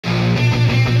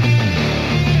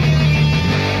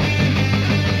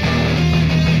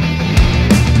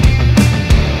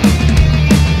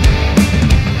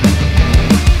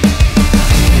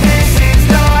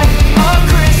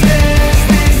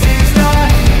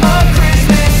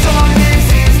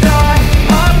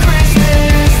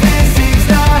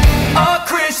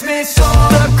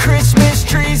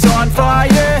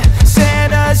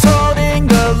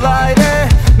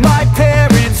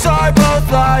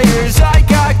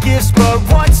just but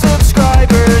 1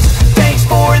 subscribers. Thanks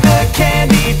for the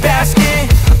candy basket.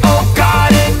 Oh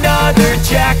god, another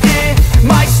jacket.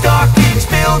 My stocking's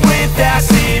filled with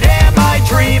acid. Am I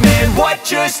dreaming? What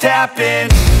just happened?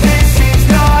 This is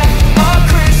not a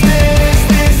Christmas.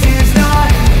 This is not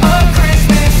a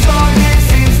Christmas song. This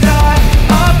is not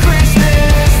a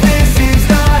Christmas. This is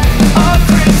not a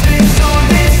Christmas song.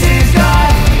 This is not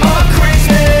a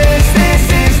Christmas. This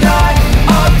is not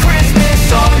a Christmas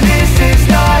song. This is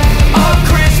not a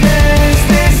Christmas.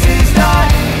 This is not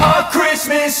a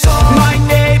Christmas song. My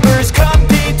neighbors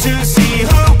compete to see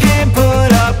who can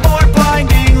put up more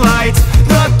blinding lights.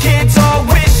 The kids all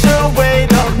wish away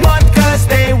the month 'cause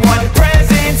they want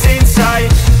presents in sight.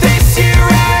 This year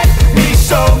had me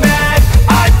so mad.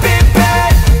 I've been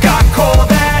bad, got coal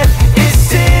that is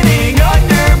sitting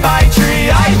under my tree.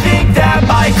 I think that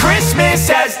my Christmas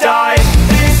has died.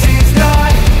 This is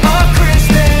not a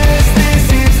Christmas. This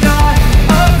is not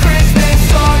a Christmas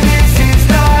song. This is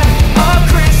not a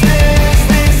Christmas.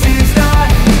 This is not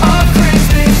a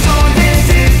Christmas song. This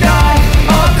is not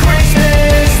a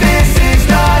Christmas. This is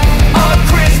not a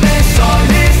Christmas song.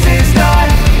 This is not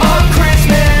a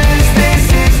Christmas. This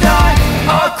is not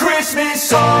a Christmas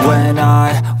song. When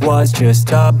I was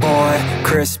just a boy,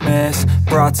 Christmas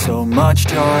brought so much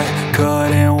joy.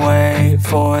 Couldn't wait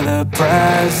for the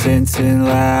presents and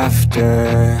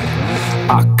laughter.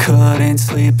 I couldn't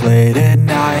sleep late at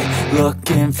night,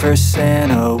 looking for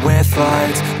Santa with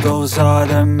lights. Those are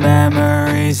the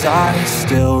memories I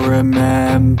still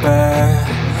remember.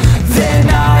 Then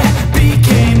I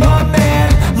became a man,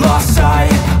 lost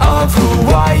sight of who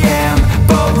I am.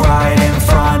 But right in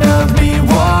front of me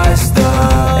was the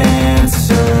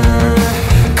answer.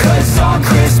 'Cause on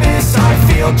Christmas I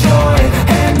feel joy,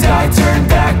 and I turn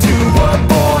back to a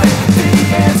boy. The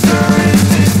answer is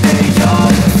to stay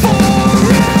young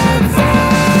forever.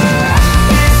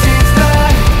 This is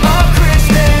not a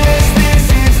Christmas. This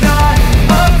is not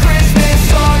a Christmas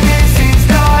song. This is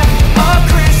not a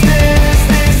Christmas.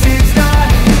 This is not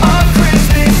a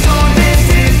Christmas song. This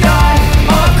is not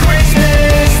a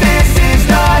Christmas. This is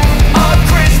not a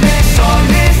Christmas song.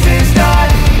 This is not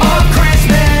a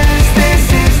Christmas. This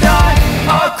is not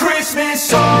a Christmas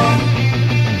song.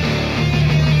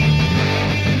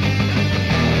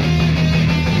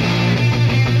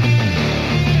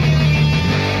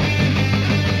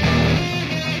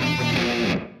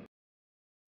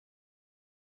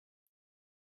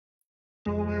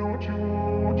 Tell me what you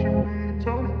want, what you need.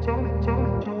 Tell me, tell me, tell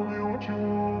me. Tell me what you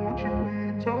want, what you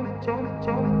need. Tell me, tell me,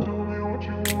 tell me. Tell me what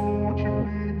you want, what you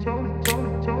need. Tell me, tell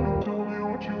me, tell me. Tell me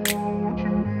what you want, what you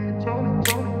need. Tell me,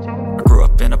 tell me, tell me. I grew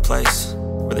up in a place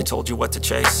where they told you what to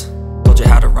chase, told you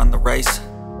how to run the race.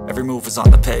 Every move was on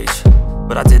the page,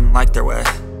 but I didn't like their way.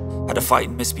 Had to fight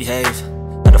and misbehave,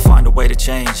 had to find a way to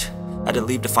change, had to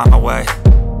leave to find my way.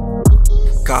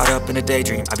 Caught up in a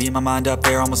daydream, I beat my mind up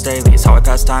there almost daily. It's how I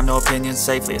pass time, no opinions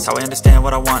safely. It's how I understand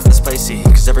what I want in this place, see.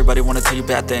 Cause everybody wanna tell you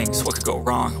bad things, what could go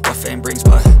wrong, what fame brings.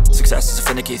 But success is a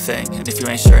finicky thing, and if you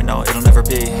ain't sure, no, it'll never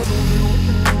be.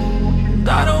 And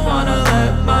I don't wanna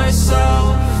let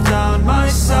myself down,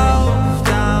 myself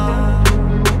down.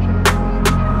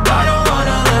 I don't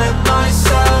wanna let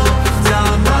myself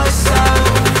down,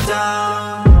 myself down.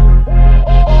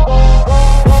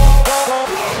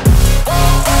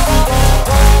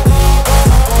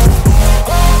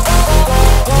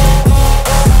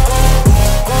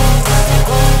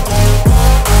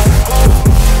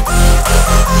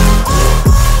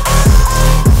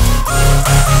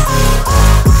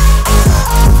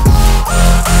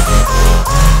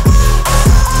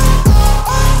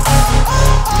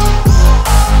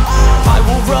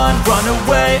 Run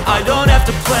away, I don't have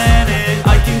to plan it.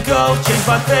 I can go, change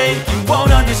my fate, you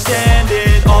won't understand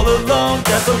it. All alone,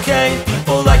 that's okay,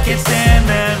 people I can't stand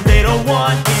them. They don't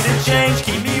want me to change,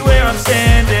 keep me where I'm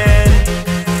standing.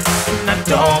 And I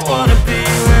don't wanna be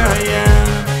where I am,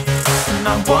 and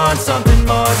I want something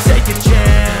more, take a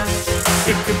chance.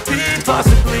 It could be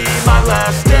possibly my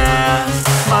last dance,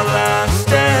 my last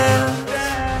dance.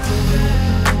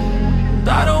 And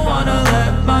I don't wanna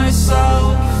let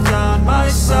myself down,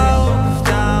 myself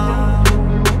down.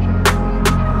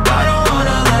 I don't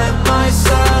wanna let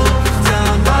myself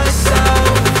down,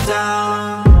 myself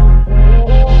down.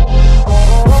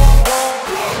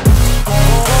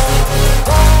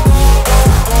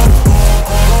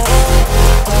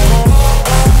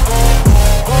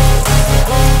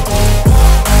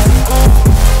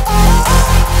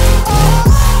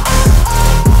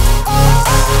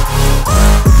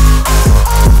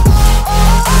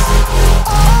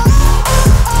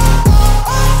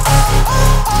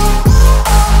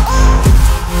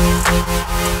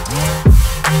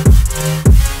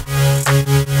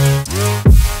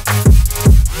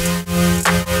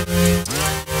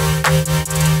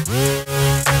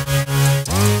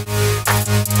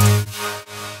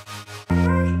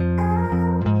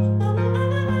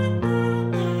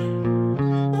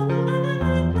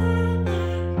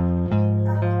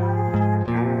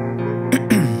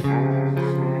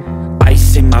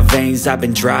 years I've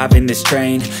been driving this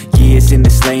train, years in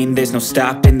this lane, there's no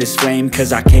stopping this flame.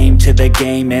 Cause I came to the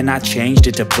game and I changed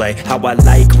it to play how I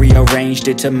like, rearranged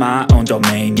it to my own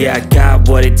domain. Yeah, I got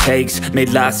what it takes, made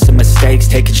lots of mistakes,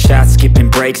 taking shots, skipping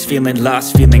breaks, feeling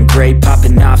lost, feeling great,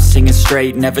 popping off, singing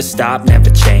straight, never stopped, never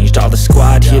changed. All the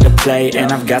squad here to play,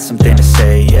 and I've got something to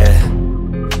say, yeah.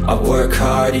 I work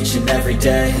hard each and every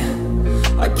day,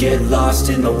 I get lost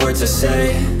in the words I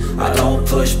say. I don't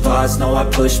push pause, no I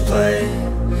push play.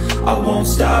 I won't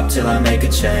stop till I make a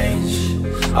change.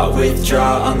 I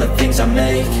withdraw on the things I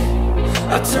make.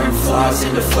 I turn flaws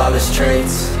into flawless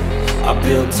traits. I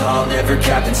build tall, never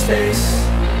capped in space.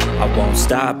 I won't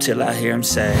stop till I hear him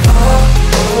say, oh,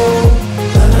 oh,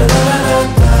 la la la la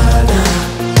la la.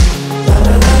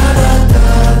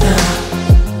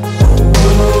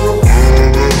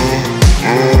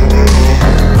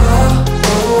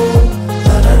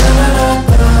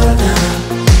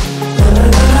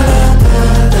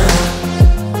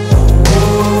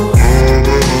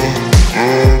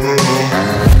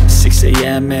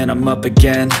 And I'm up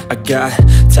again. I got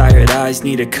tired eyes,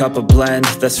 need a cup of blend.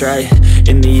 That's right,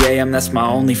 in the AM, that's my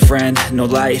only friend. No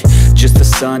light, just the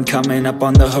sun coming up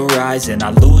on the horizon. I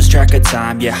lose track of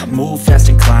time, yeah, I move fast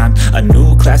and climb a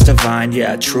new class divine,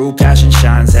 yeah, true passion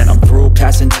shines. And I'm through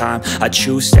passing time, I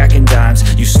choose stacking dimes.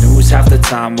 You snooze half the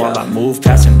time while I move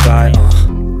passing by.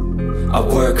 I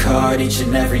work hard each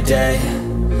and every day,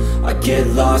 I get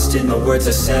lost in the words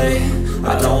I say.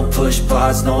 I don't push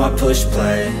pause, no I push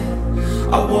play.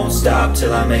 I won't stop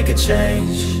till I make a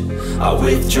change. I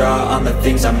withdraw on the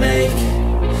things I make.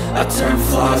 I turn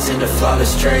flaws into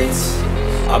flawless traits.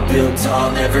 I build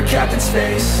tall, never capped in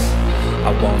space.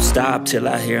 I won't stop till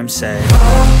I hear him say, oh,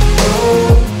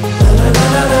 oh, la la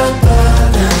la la la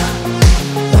la.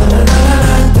 La la la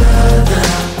la la la.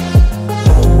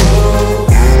 Oh, oh.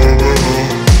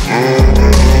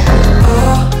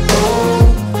 Oh, oh,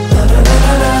 la la la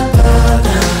la la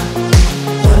la.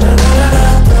 La la la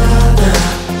la la.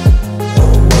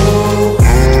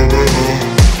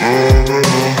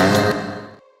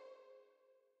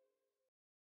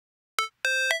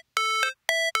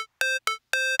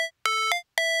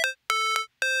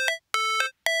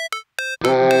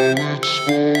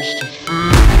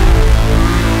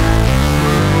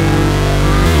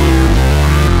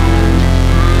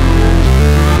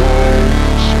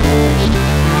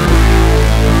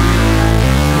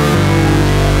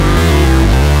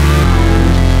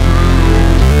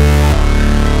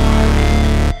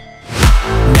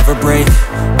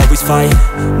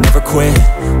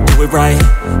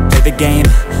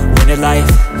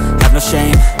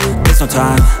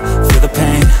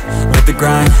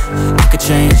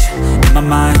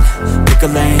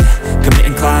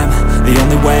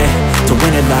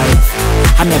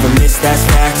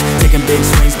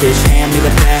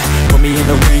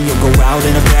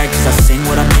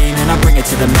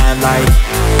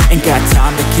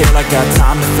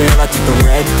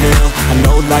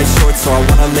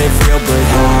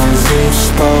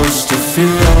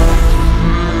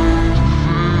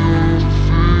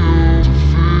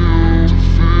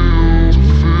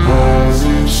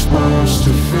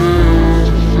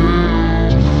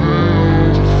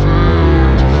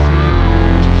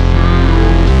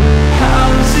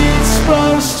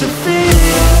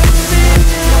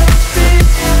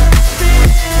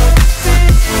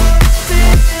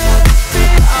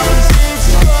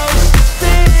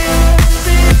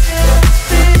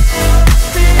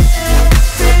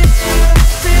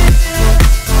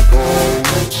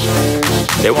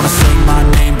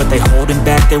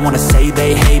 'They wanna say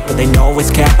they hate, but they know it's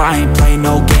cap. I ain't play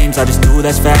no games, I just do,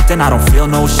 that's fact. And I don't feel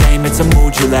no shame, it's a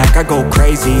mood you lack. I go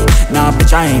crazy, nah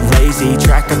bitch I ain't lazy.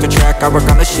 Track after track, I work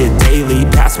on this shit daily.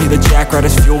 Pass me the jack, right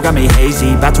as fuel, got me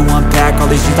hazy. About to unpack all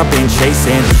these things I've been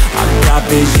chasing. I've got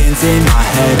visions in my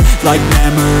head, like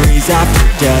memories after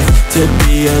death. To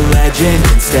be a legend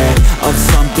instead of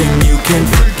something you can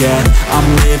forget. I'm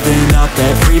living up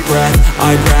every breath,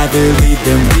 I'd rather lead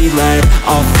than be led.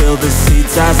 I'll fill the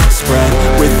seats as I spread,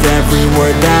 with every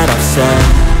word that I've said.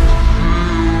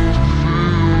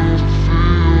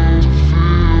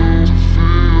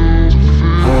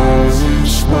 How's it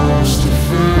supposed to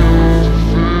feel?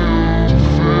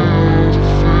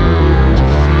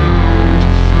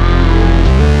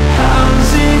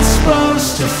 How's it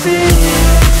supposed to feel?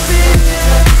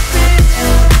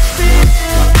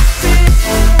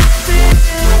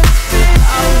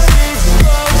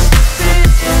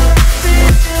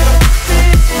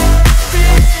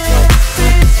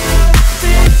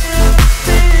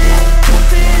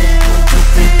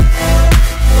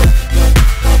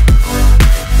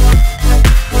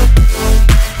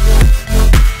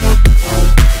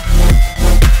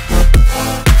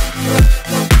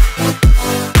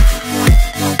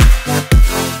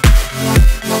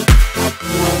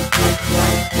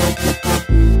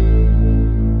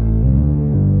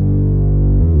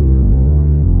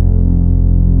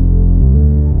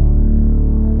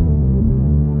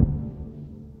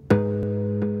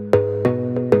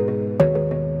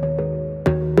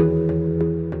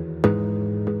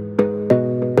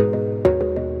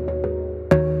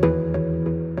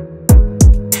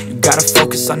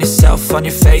 on yourself, on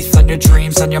your faith, on your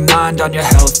dreams, on your mind, on your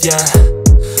health, yeah.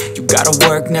 You gotta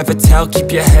work, never tell, keep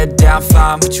your head down,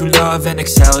 find what you love and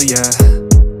excel, yeah.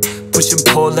 Push and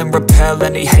pull and repel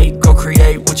any hate, go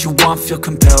create what you want, feel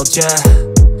compelled, yeah.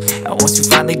 And once you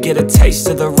finally get a taste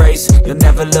of the race, you'll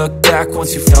never look back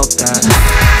once you felt that.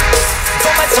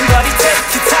 Don't let somebody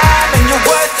take your time and your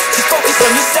worth, just focus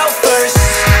on yourself first.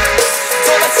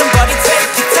 Don't let somebody take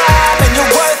your time and your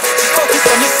worth, just focus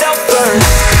on yourself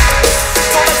first.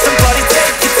 Don't let somebody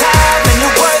take your time and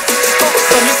your worth, just focus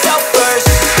on yourself first.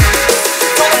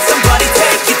 Don't let somebody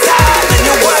take your time and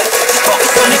your worth, just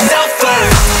focus on yourself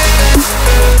first.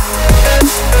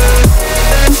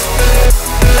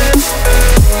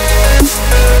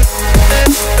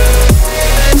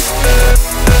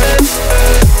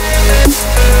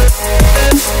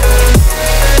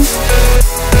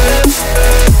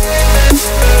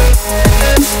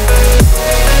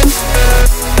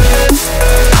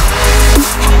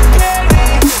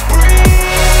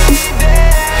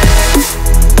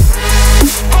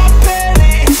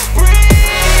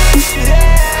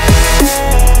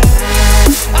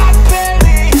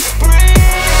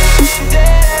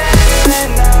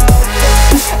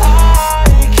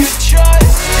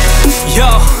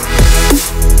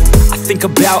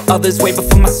 About others way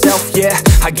before myself, yeah.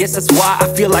 I guess that's why I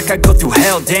feel like I go through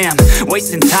hell, damn.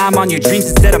 Wasting time on your dreams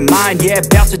instead of mine, yeah.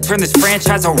 About to turn this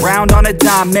franchise around on a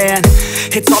dime, man.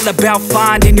 It's all about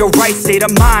finding your right state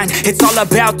of mind. It's all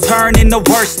about turning the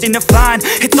worst into fine.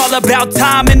 It's all about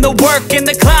time and the work and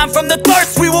the climb. From the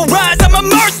thirst we will rise, I'm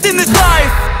immersed in this life.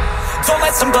 Don't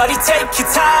let somebody take your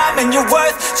time and your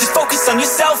worth, just focus on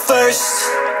yourself first.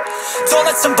 Don't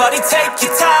let somebody take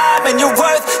your time and your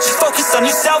worth, just focus on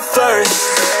yourself first.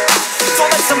 Don't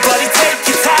let somebody take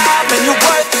your time and your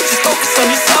worth, just focus on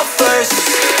yourself first.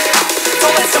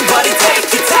 Don't let somebody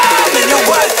take your time and your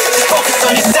worth, just focus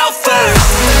on yourself first.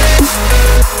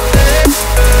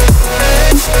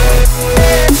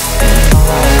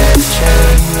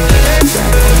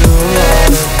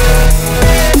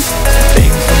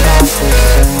 Things are not the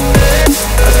same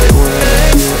as they were a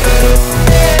year ago,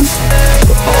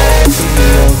 but all will be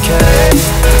okay.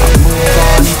 I move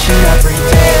on each and every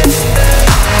day. The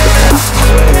past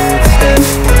is where it stays,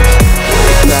 way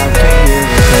back a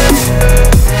year ago.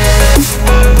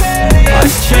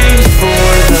 I've changed for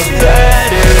the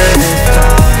better this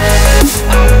time.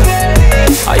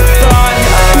 I thought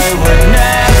I would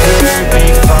never be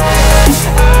fine.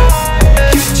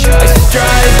 I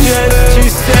strive just to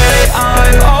say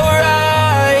I'm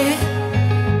alright,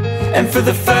 and for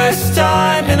the first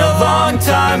time in a long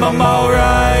time I'm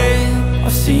alright.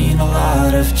 I've seen a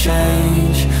lot of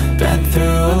change, been through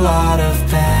a lot of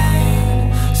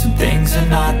pain. Some things are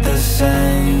not the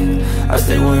same as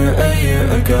they were a year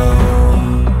ago,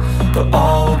 but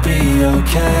all will be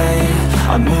okay.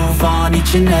 I move on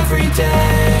each and every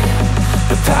day.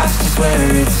 The past is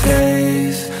where it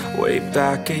stays, way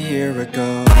back a year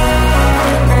ago.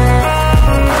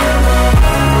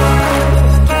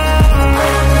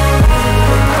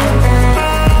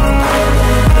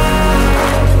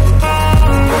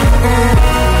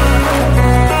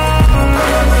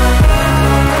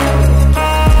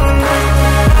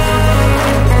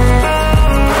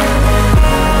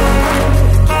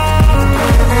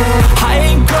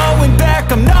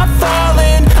 I'm not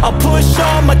falling, I'll push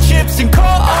all my chips and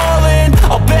call all in.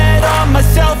 I'll bet on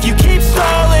myself, you keep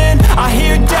stalling. I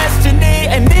hear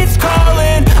destiny and it's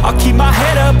calling. I'll keep my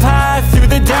head up high through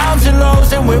the downs and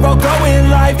lows, and we're all going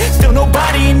life. Still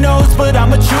nobody knows, but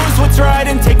I'ma choose what's right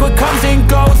and take what comes and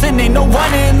goes. And ain't no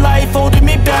one in life holding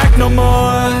me back no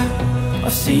more.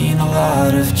 I've seen a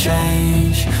lot of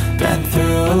change, been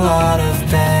through a lot of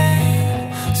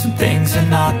pain. Some things are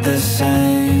not the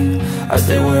same as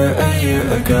they were a year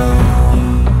ago,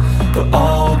 but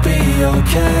all will be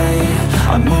okay.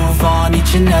 I move on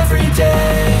each and every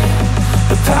day.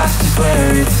 The past is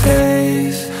where it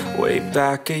stays, way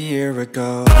back a year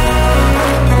ago.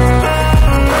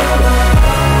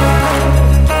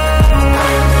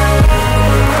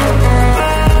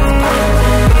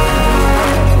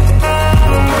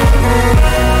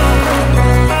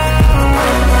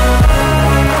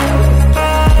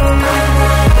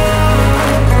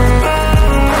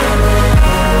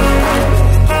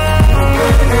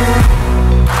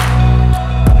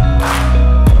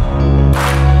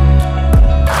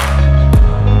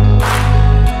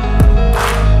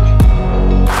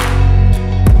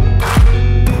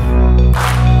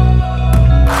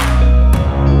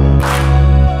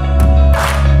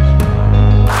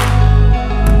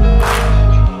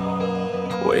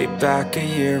 Back a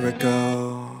year ago.